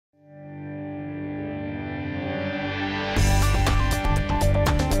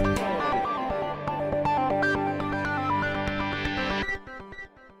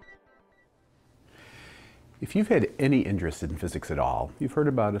If you've had any interest in physics at all, you've heard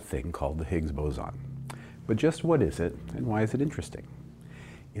about a thing called the Higgs boson. But just what is it, and why is it interesting?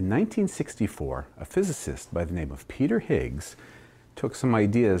 In 1964, a physicist by the name of Peter Higgs took some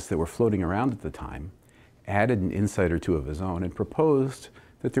ideas that were floating around at the time, added an insight or two of his own, and proposed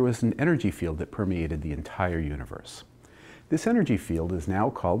that there was an energy field that permeated the entire universe. This energy field is now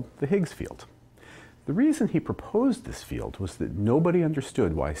called the Higgs field. The reason he proposed this field was that nobody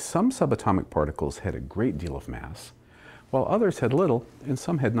understood why some subatomic particles had a great deal of mass, while others had little and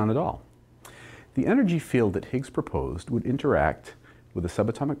some had none at all. The energy field that Higgs proposed would interact with the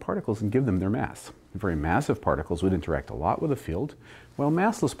subatomic particles and give them their mass. Very massive particles would interact a lot with the field, while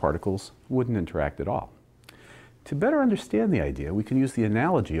massless particles wouldn't interact at all. To better understand the idea, we can use the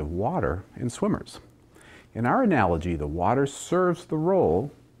analogy of water and swimmers. In our analogy, the water serves the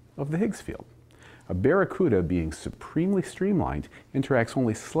role of the Higgs field. A barracuda, being supremely streamlined, interacts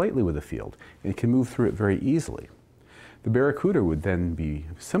only slightly with the field and can move through it very easily. The barracuda would then be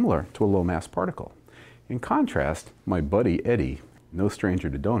similar to a low-mass particle. In contrast, my buddy Eddie, no stranger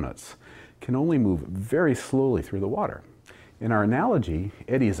to donuts, can only move very slowly through the water. In our analogy,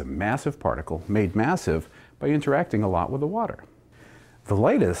 Eddie is a massive particle made massive by interacting a lot with the water. The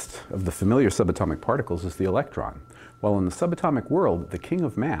lightest of the familiar subatomic particles is the electron, while in the subatomic world, the king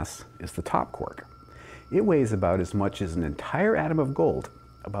of mass is the top quark. It weighs about as much as an entire atom of gold,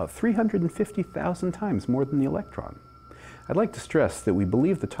 about 350,000 times more than the electron. I'd like to stress that we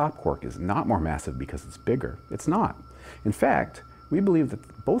believe the top quark is not more massive because it's bigger. It's not. In fact, we believe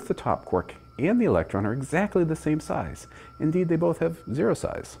that both the top quark and the electron are exactly the same size. Indeed, they both have zero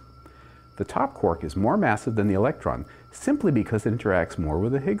size. The top quark is more massive than the electron simply because it interacts more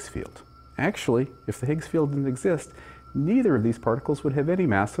with the Higgs field. Actually, if the Higgs field didn't exist, neither of these particles would have any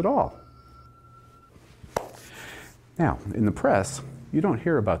mass at all. Now, in the press, you don't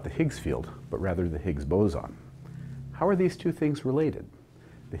hear about the Higgs field, but rather the Higgs boson. How are these two things related?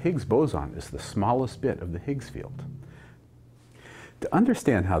 The Higgs boson is the smallest bit of the Higgs field. To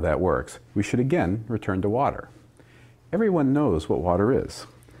understand how that works, we should again return to water. Everyone knows what water is.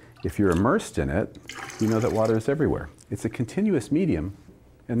 If you're immersed in it, you know that water is everywhere. It's a continuous medium,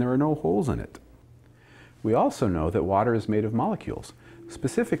 and there are no holes in it. We also know that water is made of molecules,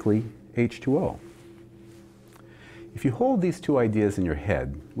 specifically H2O. If you hold these two ideas in your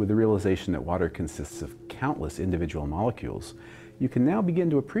head with the realization that water consists of countless individual molecules, you can now begin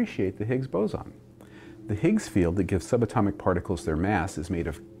to appreciate the Higgs boson. The Higgs field that gives subatomic particles their mass is made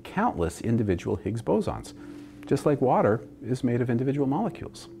of countless individual Higgs bosons, just like water is made of individual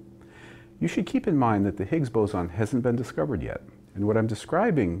molecules. You should keep in mind that the Higgs boson hasn't been discovered yet, and what I'm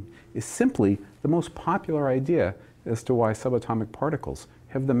describing is simply the most popular idea as to why subatomic particles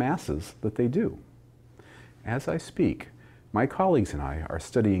have the masses that they do. As I speak, my colleagues and I are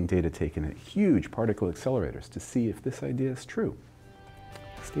studying data taken at huge particle accelerators to see if this idea is true.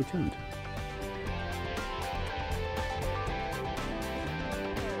 Stay tuned.